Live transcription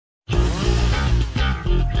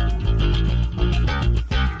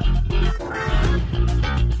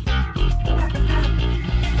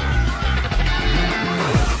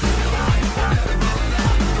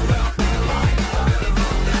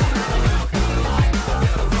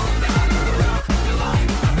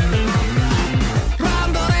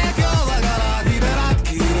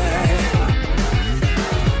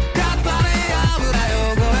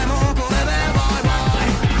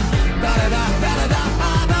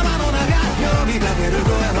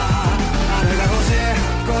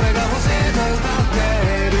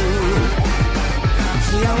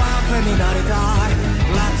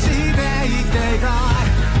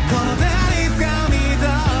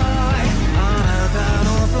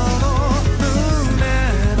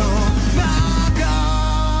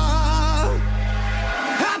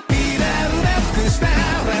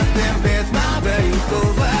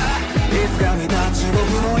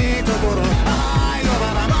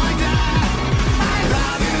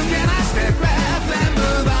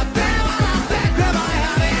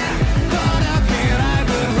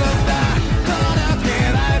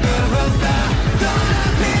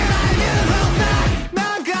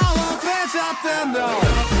ってん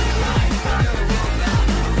だ。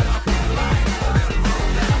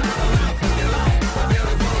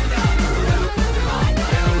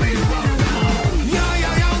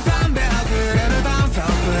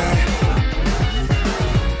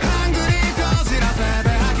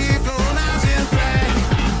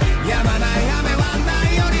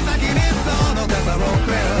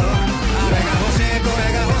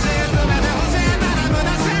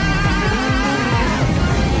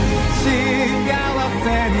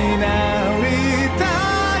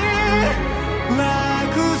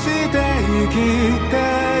生きてい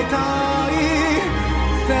たい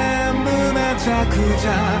全部めちゃくちゃ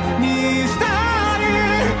にしたい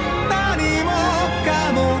何もか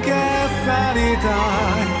も消さりたい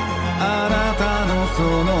あなたのそ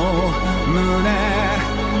の胸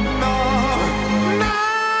の中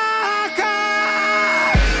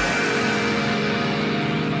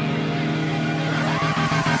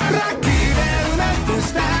ラッキーでうなずく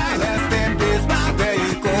したレスティンピースまで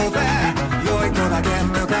行こうぜ良い子だけ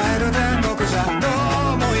迎える天国じゃど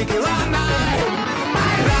うも生きらんない I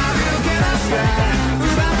love you けなして奪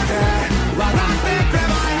って笑ってくれ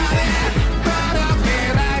My honey Don't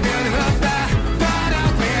feel like beautiful star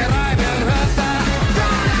Don't feel like beautiful star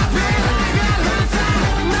Don't feel like beautiful star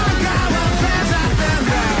なんか忘れちゃってん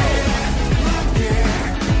だ Lucky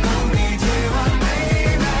こんにちは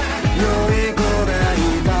baby 良い子で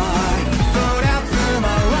いたいそりゃつま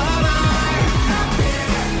らない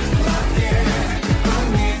Lucky こ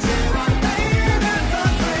んにちは baby So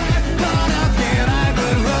sweet Don't feel like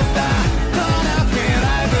beautiful star Don't feel like beautiful star Don't feel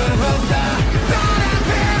like beautiful star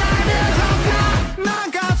な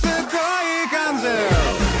んかすごい感じ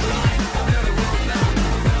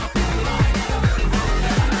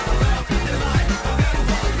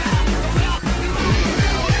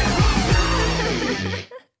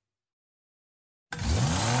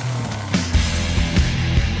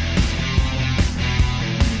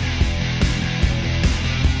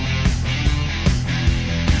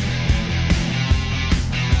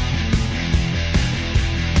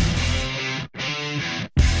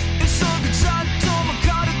急ぐざっとも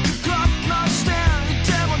軽くクラッな視点いて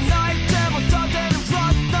もないても立てるフラ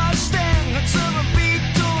ッな視点集むビー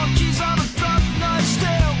トを刻むフラッな視点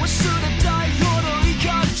忘れたいほど怒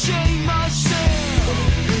っちゃいません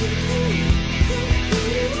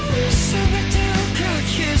全てをかき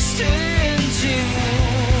消してエンジン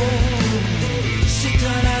をした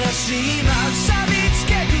ららしいま錆びつ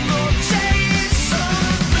けくのチェイソー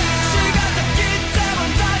血が切っても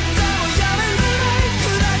立ってもやめる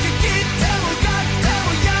砕け切っても勝って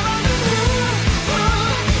もやまぬ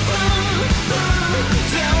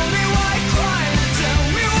Tell me why cry Tell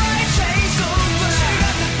me why chase over 血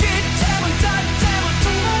が切っても立っても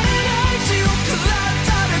止まれない地獄だっ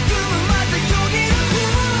たら組むまたよぎる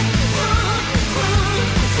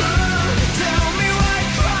Tell me why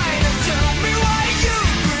cry Tell me why you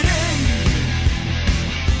breathing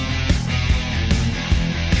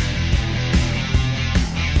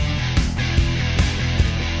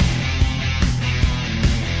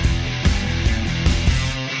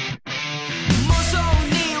妄想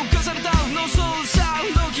に侵された脳操作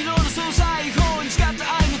脳機能の操作違法に使った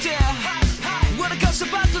愛の手笑かした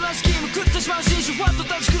バッドなスキーム食ってしまう新種ファット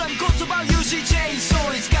たちくらいに言葉を有しチェインソ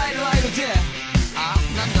ーに使える愛の手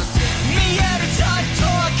なんだって見えるタイト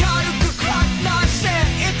は軽くクラッな視点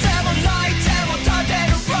いてもないても立て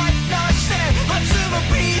るフラッな視点弾む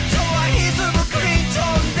ビートは歪むクリント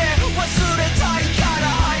ンで忘れたいから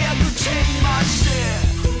早くチェインまして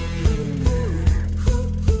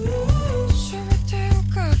全てを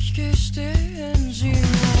かき消してエンジンを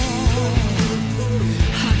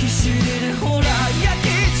激しいでほら焼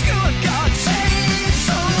き付くわがチェイン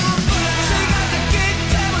ソー血が切っ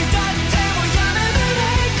ても痛って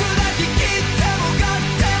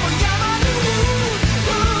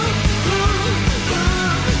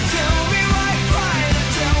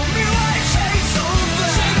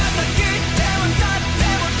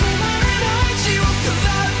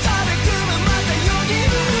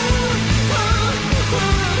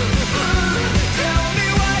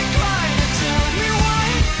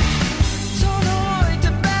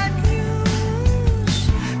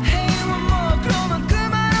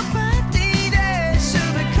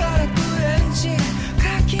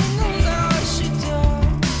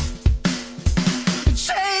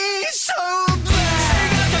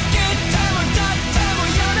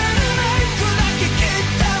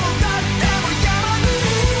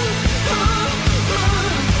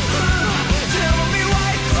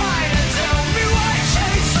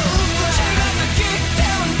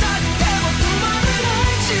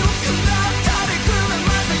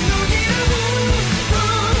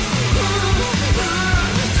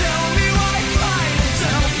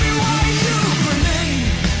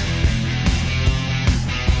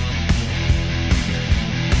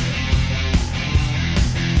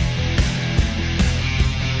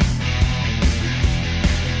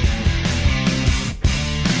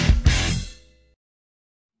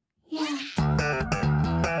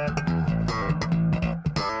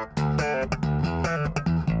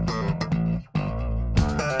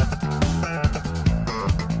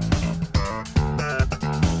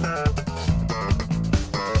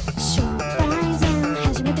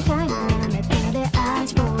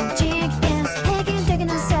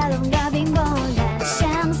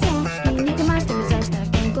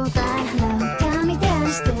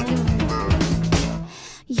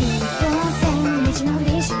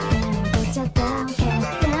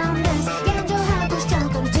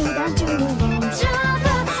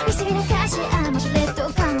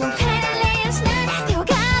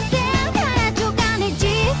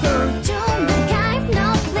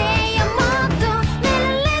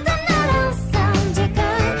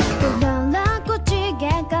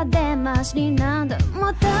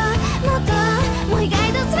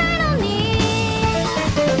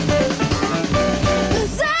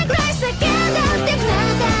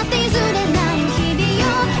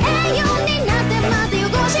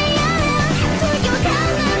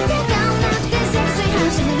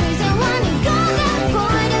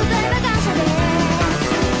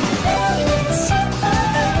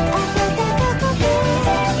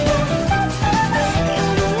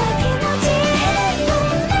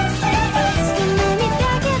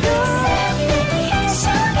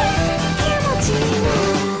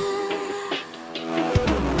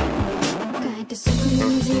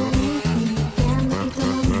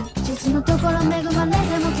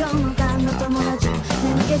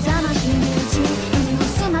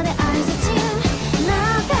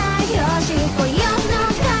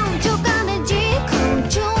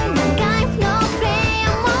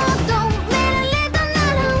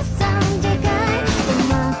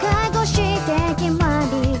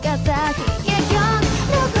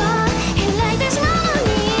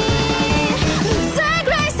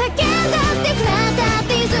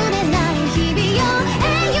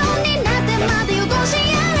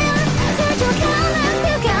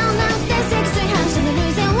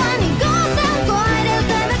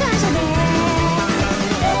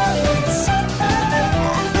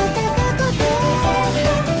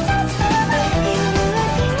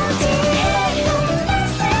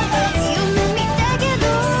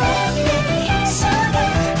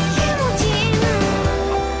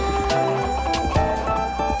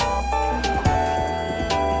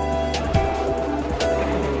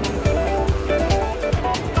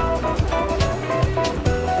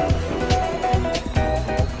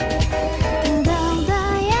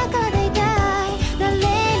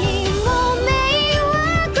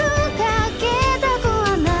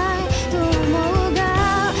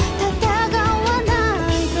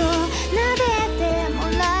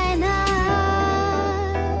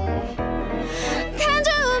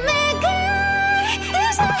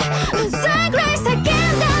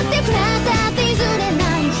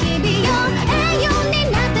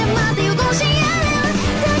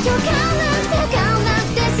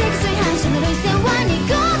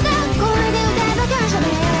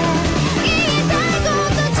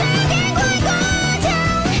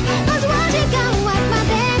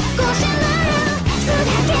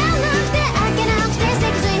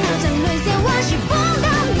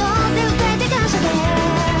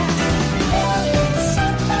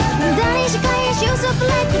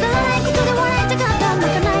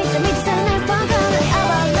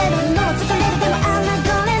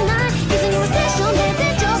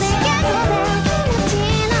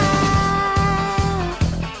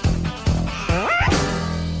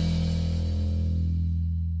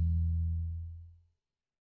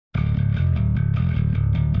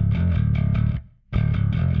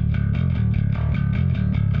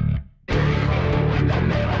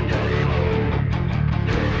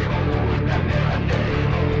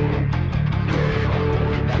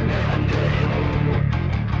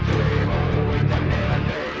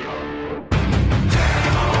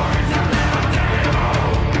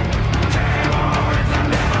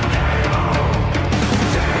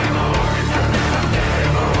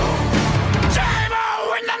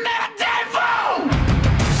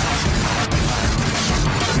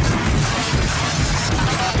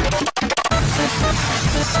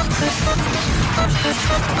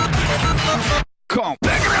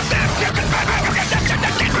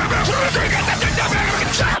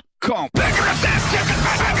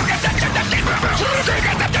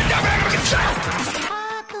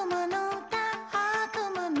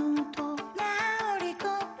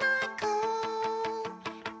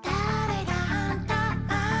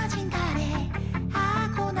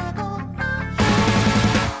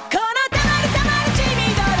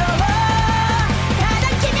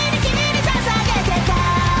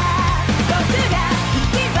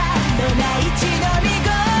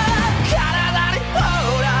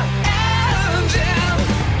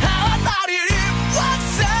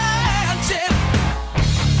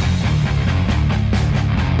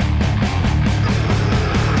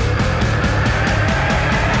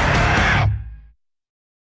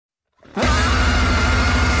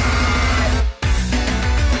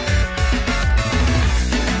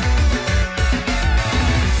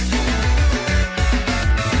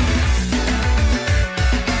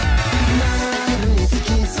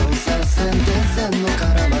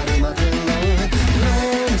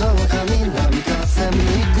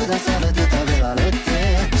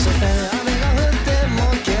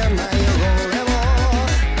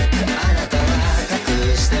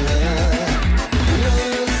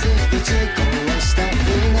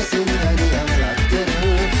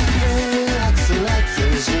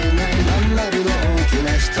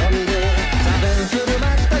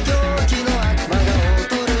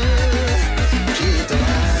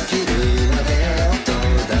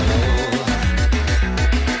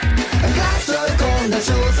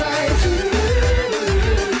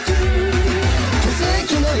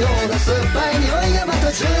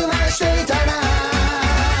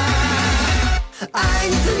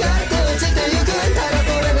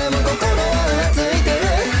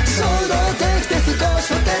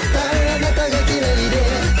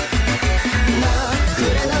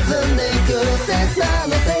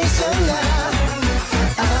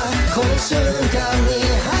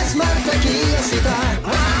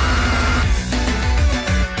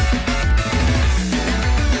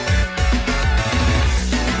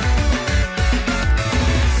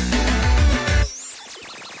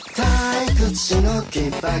時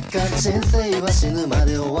ばっか人生は死ぬま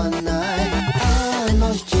で終わんない。あ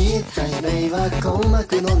の日聞いた悲鳴は鼓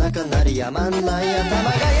膜の中鳴りやまんない。頭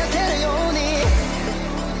が焼けるように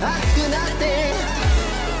熱くなって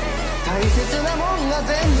大切なもんが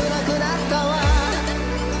全部なくなったわ。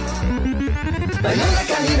真夜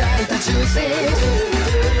中に泣いた銃声、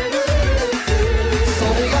そ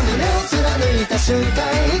れが胸を貫いた瞬間、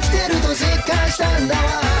生きてると実感したんだわ。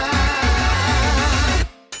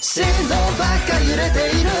心臓ばっか揺れて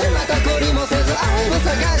いる、また懲りもせず愛を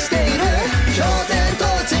探している。氷点と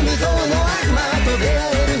地未曾有の悪魔と出会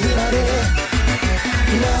える日まで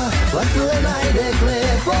な、忘れないでくれ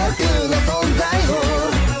僕の存在を。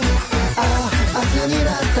ああ明日にな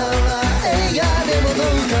ったら映画でもどう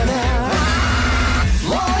かな。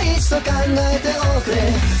もう一度考えておくれ、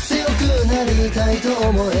強くなりたいと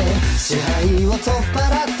思え。支配を取っ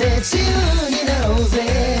払って自由になろうぜ。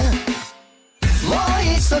もう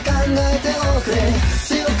一度考えておくれ、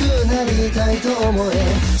強くなりたいと思え。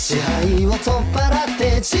支配を取っ払っ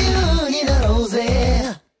て自由になろうぜ。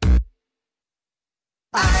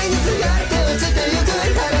愛にすがって落ちてゆく、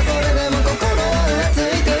ただそれでも心はつい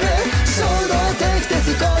てる。衝動的で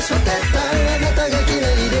少しほてったあなたが綺麗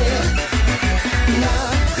でな、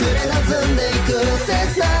触れなずんでいく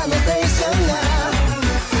切なの青春が、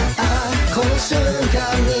ああこの瞬間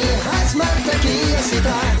に始まった気がした。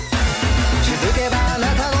気づけばあな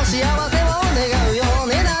たの幸せを願うよう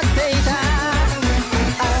になっていた。あ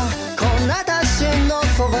あこんな私の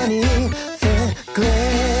そばにいてくれ。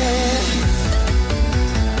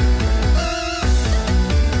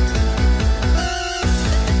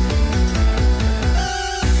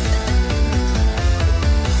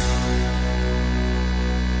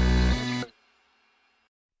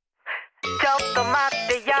ちょっと待っ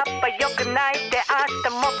てやっぱ良くないって、明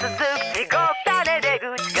日も続く地獄だね、出口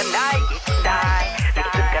がない。一体見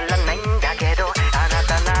つからないんだけど、あな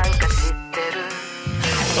たなんか知ってる。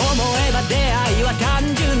思えば出会いは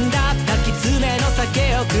単純だった。きつめの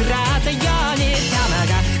酒を食らったように玉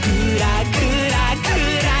がクラクラク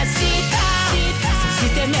ラした。そ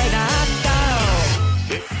して目が合った。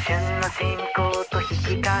一瞬の進行と引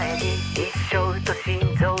き換えに一生と心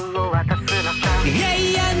臓を渡すのさ。永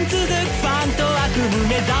遠続くファンと悪夢、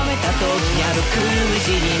目覚めた時あの苦し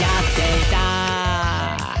になっていた。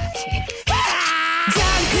ジャ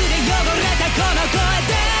ンクで汚れたこの声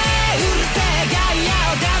でうるせえガイア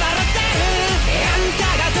を黙らせる。あんた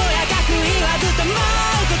がとやかく言わずとも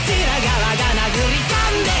こちら側が殴り込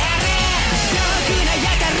んでやる。正気なや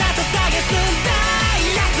からと下げすんだ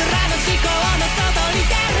奴らの思考の外に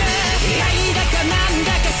出る。愛だかなん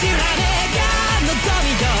だか知らねえが望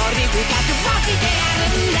み通り深く落ちてや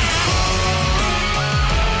るんだ。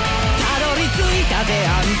たどり着いたぜ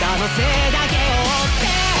あんたのせいだけを追って、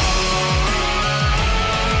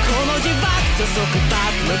この呪縛と束縛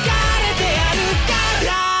逃れてやるから。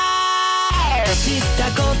知った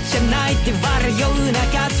こっちゃないって笑うような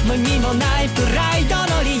価値も意味もないプライド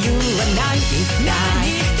の理由はない。気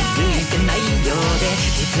づいてないようで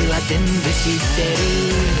実は全部知ってる。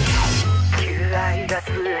求愛だ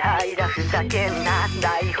崇拝だふざけんな、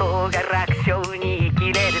ない方が楽勝に生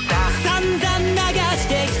きれるさ。散々流し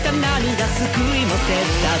てきた涙救いもせず、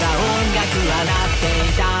ただ音楽は鳴って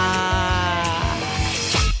いた。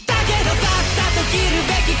だけどさっさと切る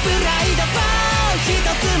べきプライドを一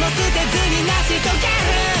つも捨てずに成し遂げる。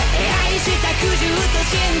愛した苦渋と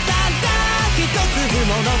辛酸だ一粒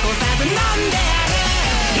も残さず飲んでやる。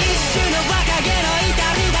一種の若気の至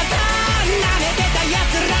りだと舐めてた奴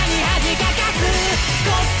らに恥かかす。こ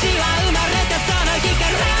っちは生まれたその日か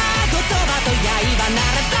ら言葉と刃な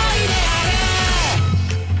ら研いでや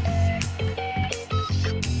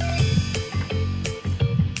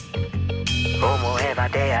る。思えば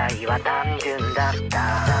出会いは単純だった。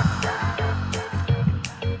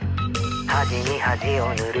恥に恥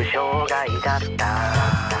を塗る生涯だった。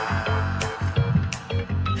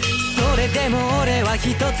それでも俺は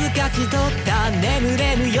一つ勝ち取った。眠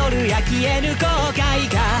れぬ夜や消えぬ後悔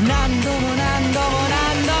が何度も何度も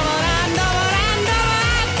何度も何度も何度も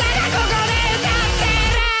あんたがここで歌って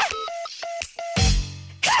る。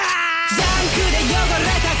ジャンクで汚れ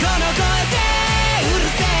たこの声でうる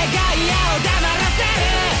せえガイアを黙らせる。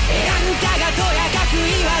あんたがとやかく言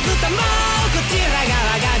わずともこちら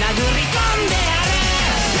側が殴り込んでやる。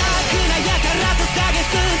シャークなやからと下げ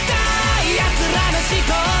すった奴らの思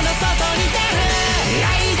考の外に出る。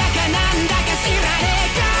愛だかなんだか知らね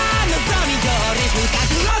えか望み通り深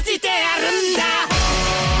く落ちてやるんだ。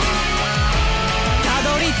た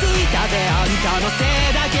どり着いたぜあんたのせ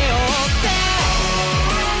いだけを追って、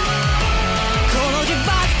この呪縛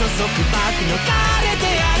と束縛逃れて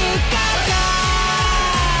やるから。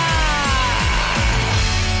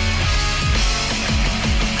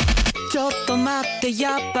ょっと待って、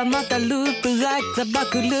やっぱまたループ like the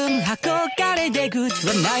back room。 憧れ出口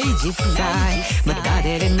はない実際、まだ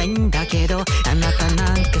出れないんだけど、あなた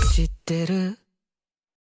なんか知ってる？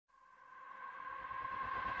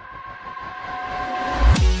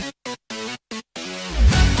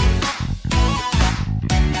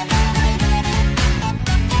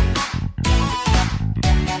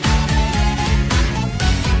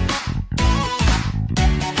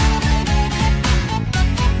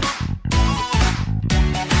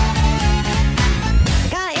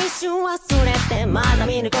まだ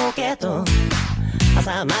見ぬ光景と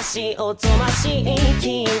浅ましいおぞましい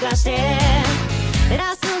気がして、照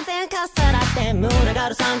らす前かさらって群が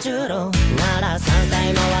る30度なら3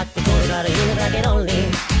回回って転がる犬だけロンリ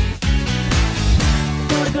ー。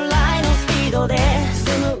どれくらいのスピードで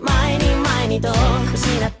進む前に前にと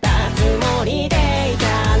失ったつもりでい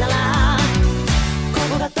たなら、こ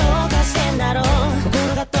こがどうかしてんだろう、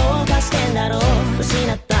心がどうかしてんだろう、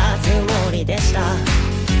失ったつもりでした。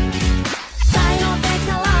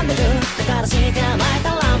だから敷いて甘えた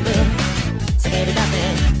ランプ、叫び出せ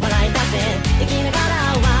笑い出せ生きながら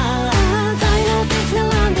は大能的な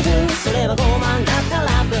ランデブー、それは傲慢だった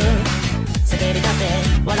ランプ、叫び出せ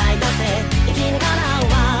笑い出せ生きながら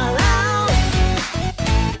は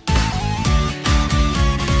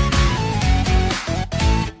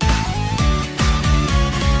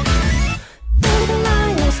どれくら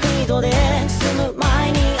いのスピードで進む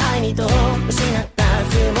前に愛にと失った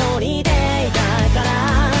つもりでいたか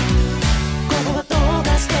ら、心がどう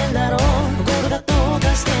かしてんだ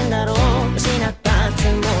ろう、失ったつ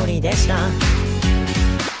もりでした。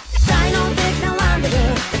才能的なランデブー、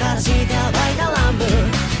だから敷いて暴いたランプ、叫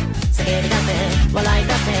び出せ笑い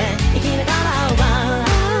出せ生きながらは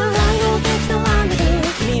才能的なランデブー、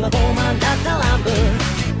君は傲慢だったランプ、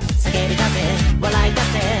叫び出せ笑い出せ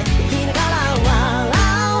生きながらは「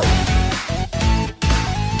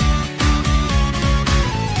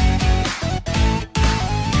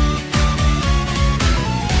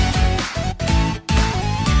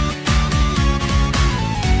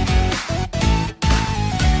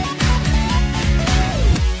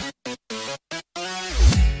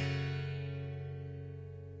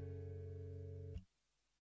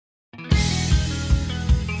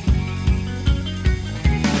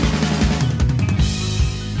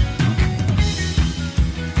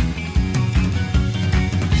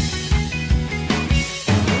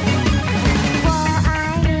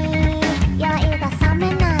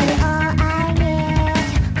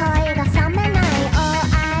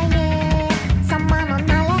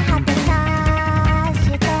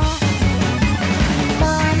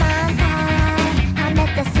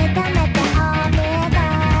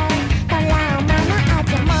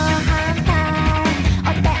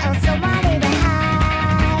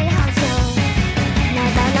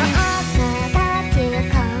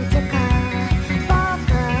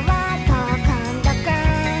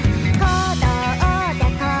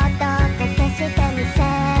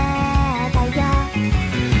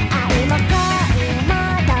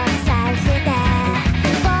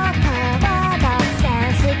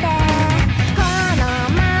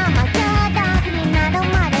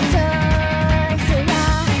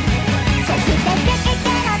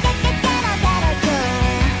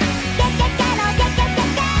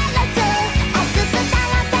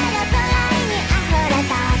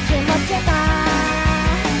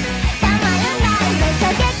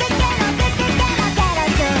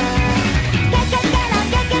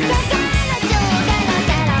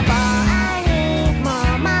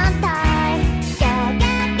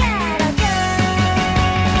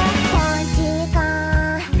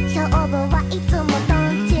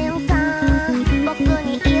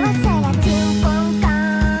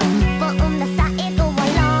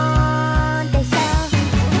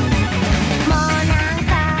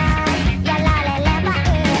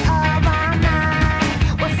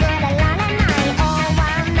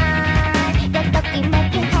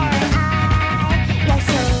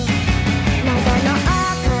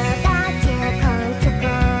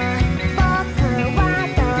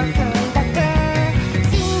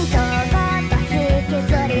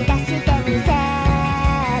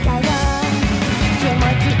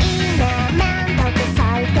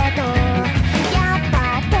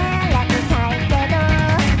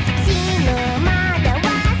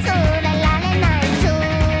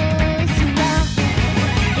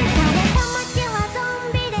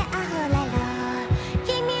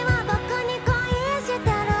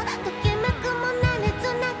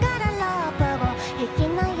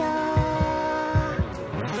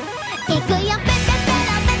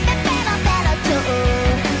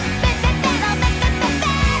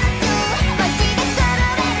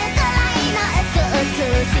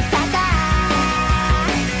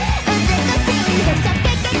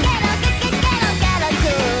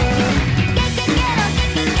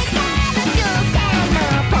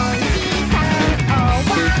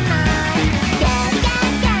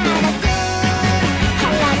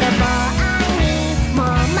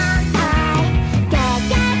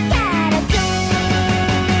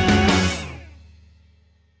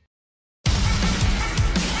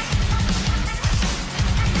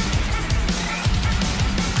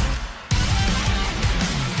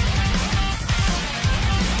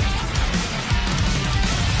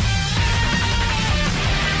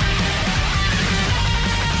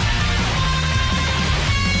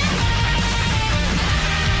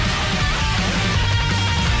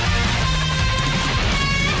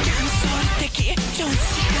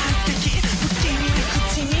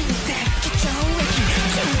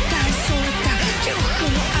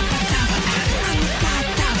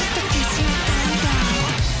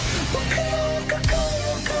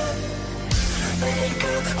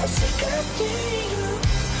欲しがっている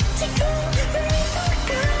時間が見た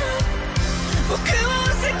か僕を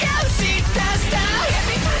探し出した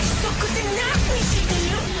Everybody そこで何して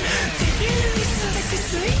るデビューに全て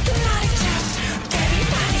吸い込まれちゃう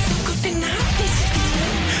Everybody そこで何してる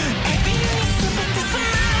エビに全て染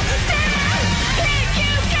まって永久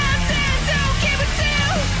完成造形物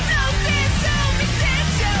No sense を見せ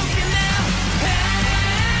ちゃうかな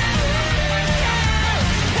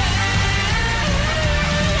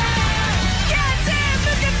風部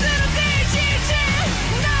活の定時中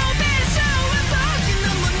ノーベーションは僕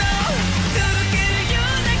のもの届けるよ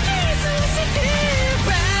うなキスをしてフ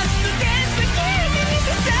ァーストデンスは君に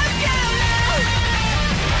捧げよう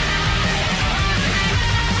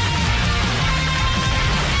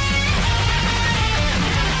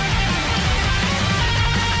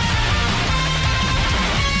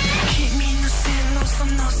君の線のそ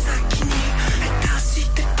の先に果たし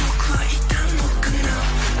て僕はいたのかな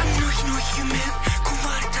あの日の夢壊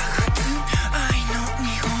れたはず愛の匂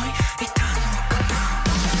いいたのかな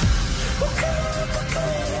僕は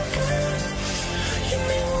夢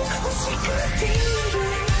を欲しがっている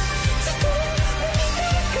ずっと見て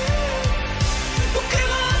く僕を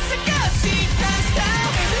探し出した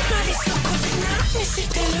Everybody そこで何し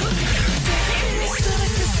てるデビューに全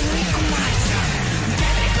て吸い込まれちゃう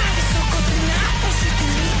Everybody そこで何して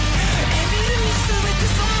るエビルに全て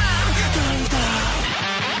染まるんだ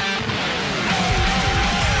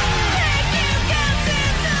永久完成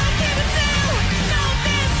造形物 No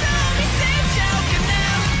sense を見せちゃうかな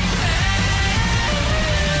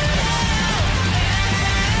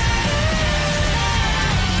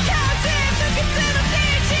風部活の定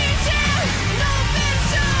時中ノーベー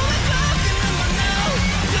ションは僕のもの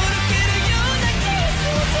届けるようなキス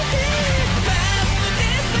をしてファーストデ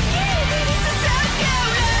ンスは君に捧げよ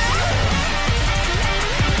う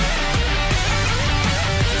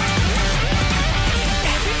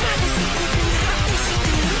Everybody そこで何し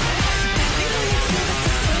てるデビューに全て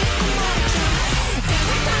吸い込まれちゃう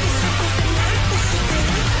Everybody そこで何して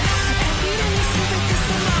るエビルに全て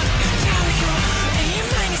染まっちゃうよ永遠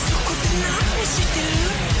前にそこで何してる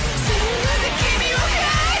そんなで君を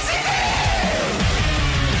愛してる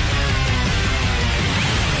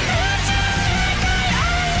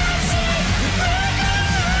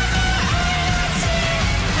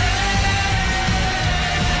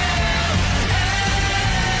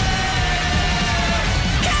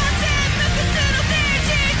風部活の定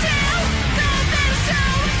時中ノーベル賞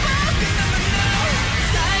は僕のもの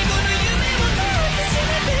最後の夢を抱きし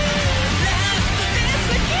めてラストデンス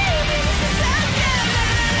は君に捧げよ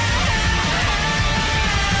う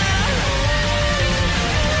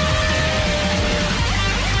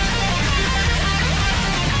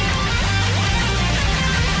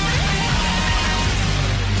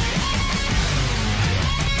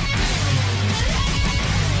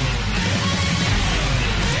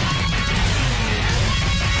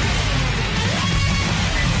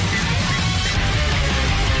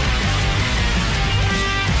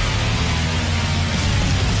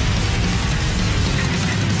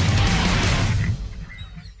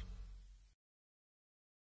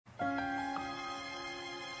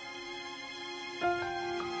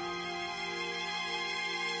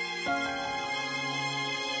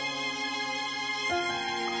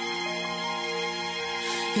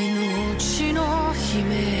命の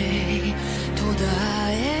姫途絶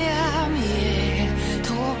えやみえ溶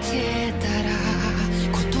けたら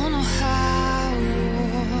ことの葉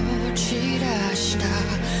を散らした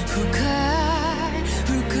深い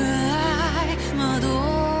深いまど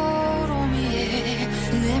ろみへ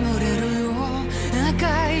眠れるよ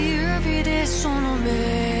赤い指でその目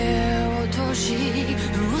を閉じ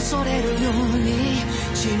恐れるように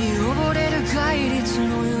血に溺れる戒律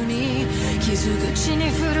のように傷口に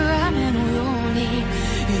降る雨のように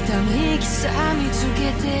痛み刻みつ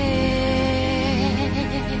けて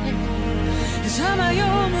さまよう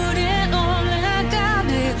群れの中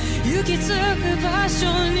で行き着く場所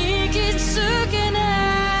に行きつけな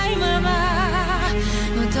いまま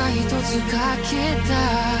また一つかけた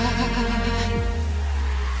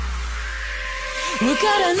わか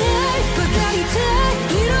らないばかりで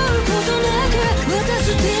拾うことなく渡し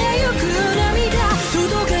てゆく涙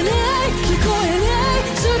届かない聞こえない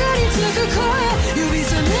すがりつく声指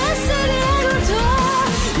覚まされると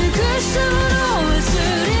なくしたものを忘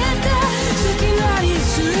れた隙間に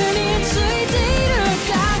すについている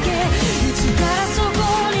影いつからそこ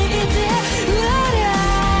にいて笑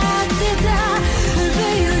ってた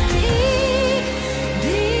Baby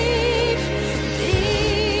Deep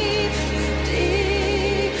Deep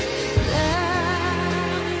Deep Love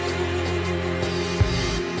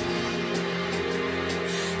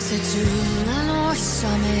切なのひさ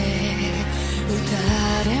め歌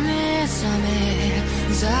で目覚め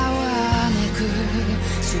ざわめく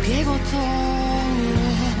告げ事を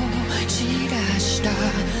散らした淡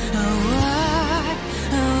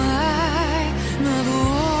い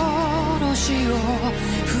幻を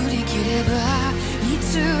振り切れば偽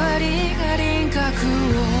りが輪郭を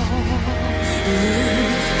浮か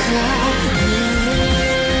べ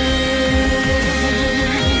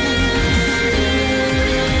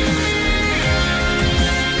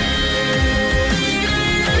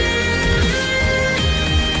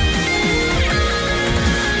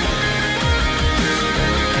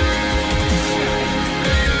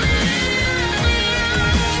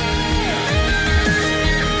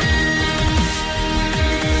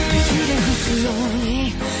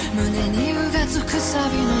胸にうがつくサ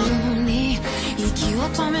ビのように息を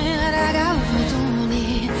止め抗うほど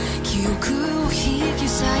に記憶を引き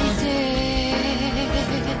裂いて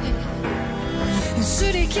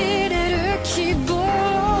擦り切れる希望を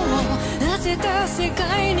当てた世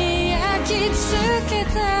界に焼き付け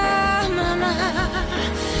たままただ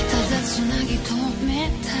つなぎ止め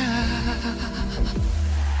た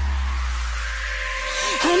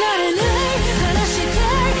離れない話したい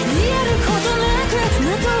言えることなくま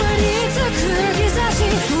とわりつく日差し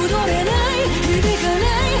戻れない響かない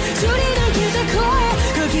すり抜けた声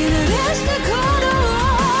かき流した鼓動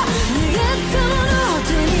逃げたものを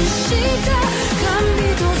手にした甘美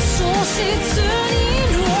と喪失に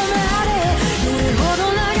飲まれどれほど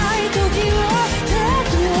長い時をた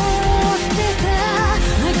どってた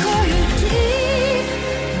こういう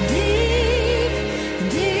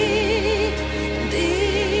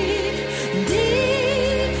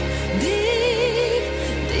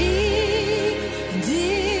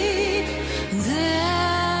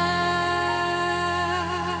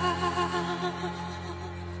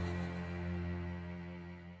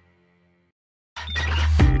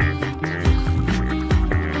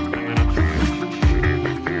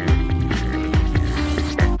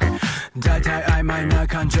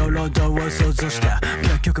感情労働を想像した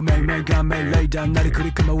結局命名が命令だなりく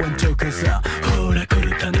りくまわんちゃうかさほら狂っ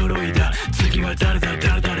た呪いだ次は誰だ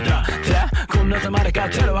誰だってこんなざまで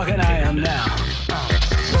勝てるわけないやんな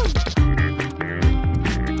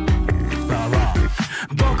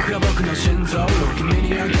僕が僕の心臓を君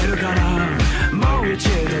にあげるからもう一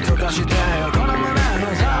度溶かしてよこの胸の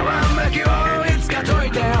ざわめきをいつか解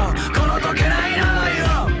いてよこの解けない呪い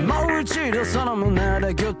をもう一度その胸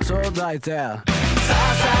でギュッと抱いてさあさ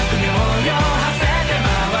あ国をよはせて回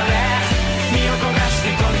れ身を焦がして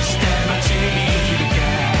恋して街に響け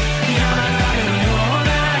山の雨のような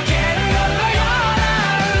蹴るよのような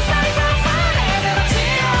うるさいファンファーレで街を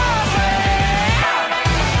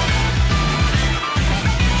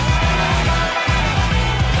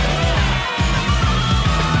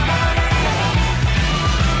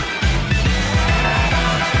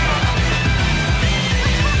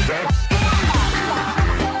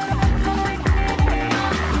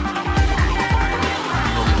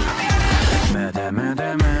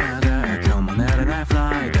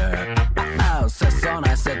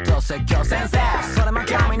説教先生それも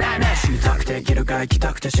興味ないね死にたくて生きるか生き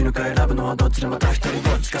たくて死ぬか選ぶのはどっちでまた一人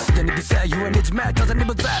ぼっちかすでに犠牲ゆえにじめ風に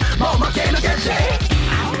ぶつもう負けの現地追い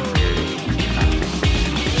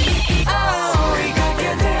かけ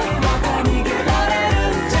てまた逃げられ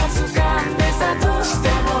るじゃ掴んでさとして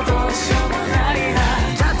もどうしようもないな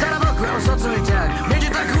だったら僕は嘘ついて身支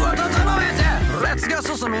度を整えて列が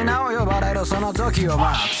進み名を呼ばれるその時を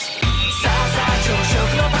待つさあさあ朝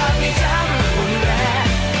食のパンにジャムを塗れ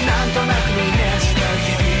なんとなくイメージが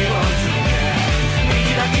日々を続け見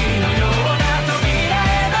開きのような扉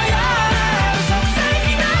へのような嘘くさいフ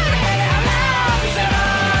ィナーレで花を見せろ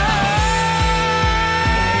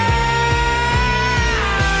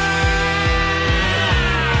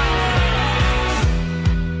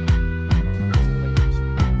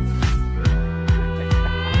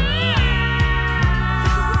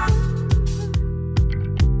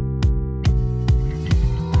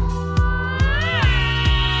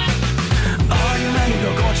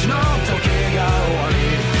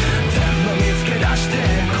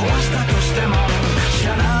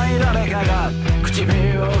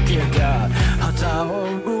旗を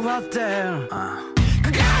奪ってガスだろ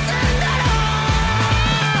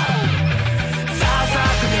さあさあ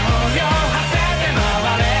首をよはせて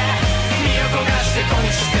回れ身を焦がして恋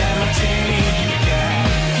して街に響け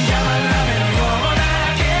山の雨のような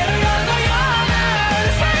蹴るよのようなうる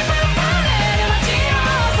さいファンファーレで街を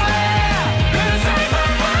襲えうるさいファン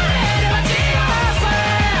ファーレで街を襲え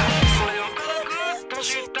それをぐっと知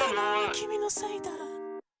ったのは君のせいだ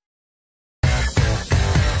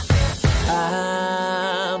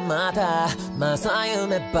甘また正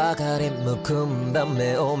夢ばかりむくんだ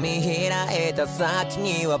目を見開いた先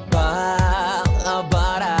にはバ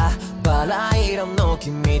ラ色の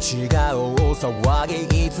君違う騒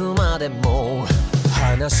ぎいつまでも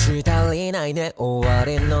話し足りないね終わ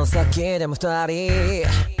りの先でも二人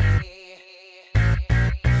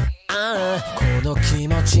この気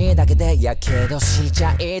持ちだけでやけどしち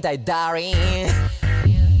ゃいたいダーリン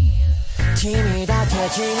君だけ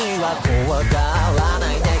君は怖がら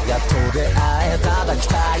ないでやっと出会えただき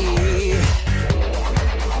たい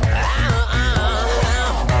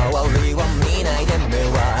周りは見ないで目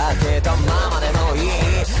は開けたままでもいい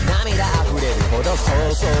涙溢れるほど注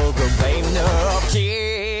ぐ Rain of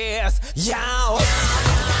Kiss Yeah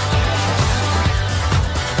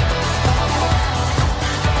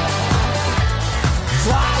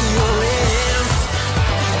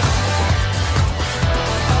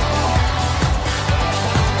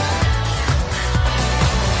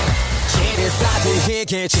引き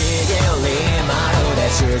ちぎりまるで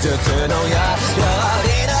手術のようにのよ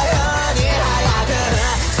うに早く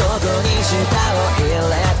そこに舌を入れ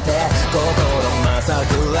て心まさぐ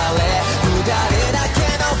られ二人だけ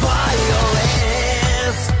のバイオレ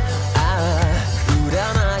ンス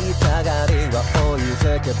占いたがりは置い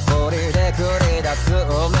てけぼりで繰り出す運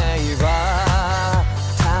命は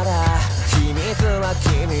ただ秘密は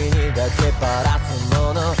君にだけばらす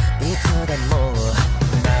ものいつでも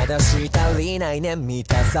まだし足りないね満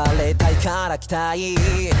たされたいから来たい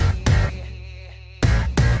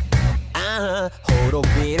滅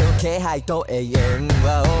びる気配と永遠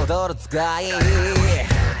は踊る使い実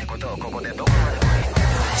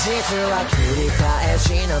は繰り返し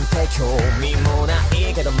なんて興味もな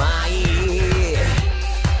いけどまあいい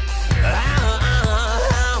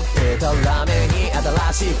でたらめに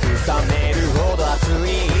新しく冷めるほど熱い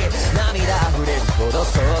涙溢れるほど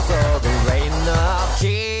注ぐ Rain of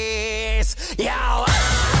Kiss Yeah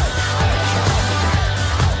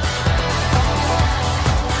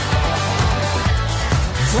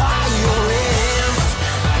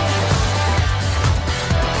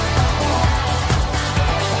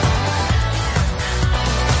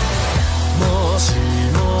もし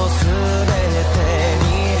も全てに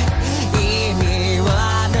意味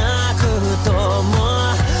はなくとも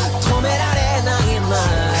止められないな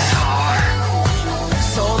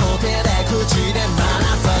その手で口で眼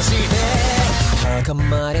差して高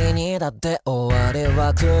まりにだって終わり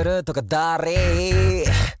は来るとかだり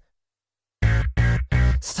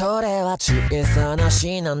それは小さな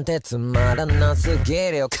死なんてつまらなすぎ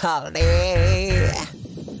るよ彼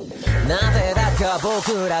なぜだか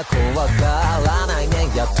僕ら怖がらないね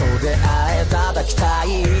やっと出会えただきたい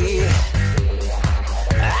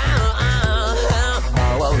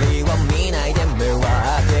周りは見ないで目は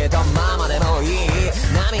開けたままでもいい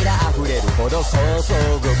涙溢れるほど注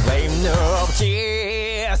ぐ Rain of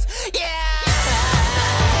Kiss Yeah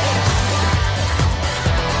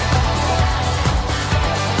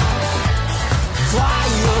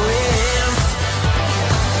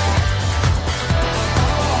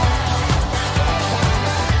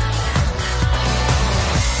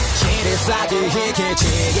先引きち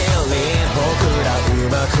ぎり僕らう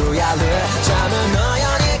まくやるジャムのよう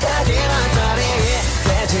にかき渡り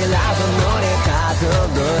蹴散らすのにかくる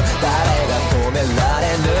誰が止められ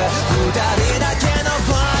ぬ二人だけの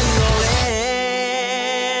バイオ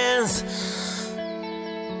レンス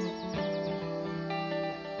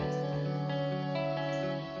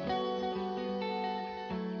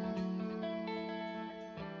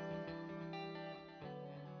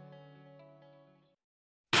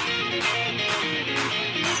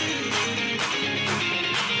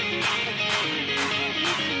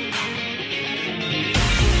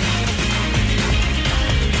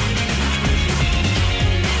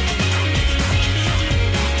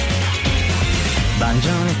盤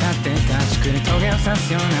上に立っていたじくり棘を刺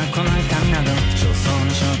すようなこの痛みなど焦燥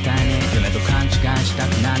の正体に夢と勘違いした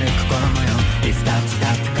くなる心模様いつだって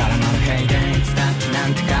からの平原いつだってな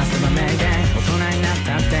んてかすば名言大人になっ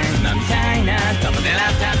たって今みたいなタバデラ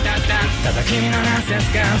タタタただ君のナンセン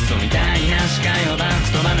スが嘘みたいな視界をバン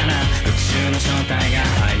言葉なら復讐の正体が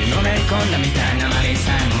肺にのめり込んだみたいなマリー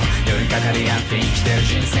さえも寄りかかり合って生きてる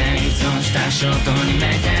人生依存した衝動に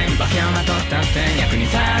名店化けをまとったって役に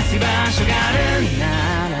立つ居場所があるな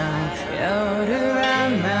ら夜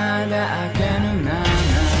はまだ明けぬまま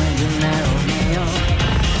夢を見よう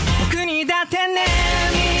僕にだってね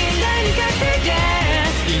みんなにかけて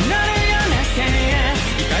祈るようなせい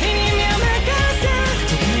怒りに身を任せ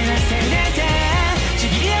時にはせいでてち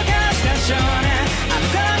ぎりを交わした少年あの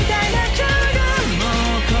頃みたいな今日がも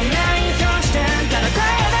う来ないとしてただ声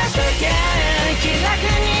を出してけ気楽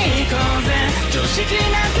に行こうぜ調子識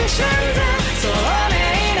なくしちゃうぜ聡明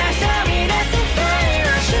な瞳で世界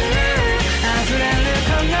を知る溢れるこ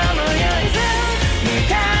の無理ぜ向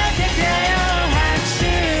かってくよ拍手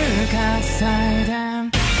喝采で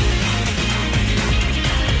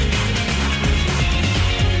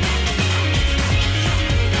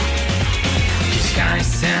一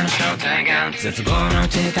斉の正体が絶望のう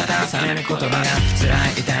ちに立たされる言葉が辛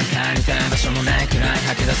い痛い帰りたい場所もないくらい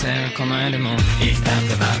吐き出せるこの世でもいつだっ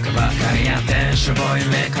てバカばっかりやってしょぼい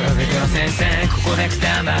夢からべては先生ここでく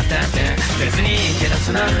たばったって別にいいけどつ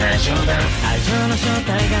まんない冗談愛情の正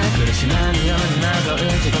体が苦しまぬように惑う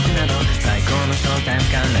地獄など最高の正体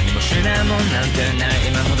感何も手段もなんてない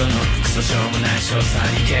今ほどのクソしょうもない詳細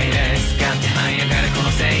に敬礼使って這い上がるこの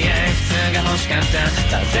声援普通が欲しかった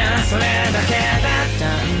ただそれだけだった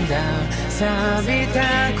んだ錆びた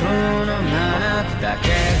このマークだけ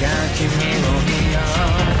が君を見よ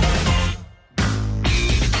う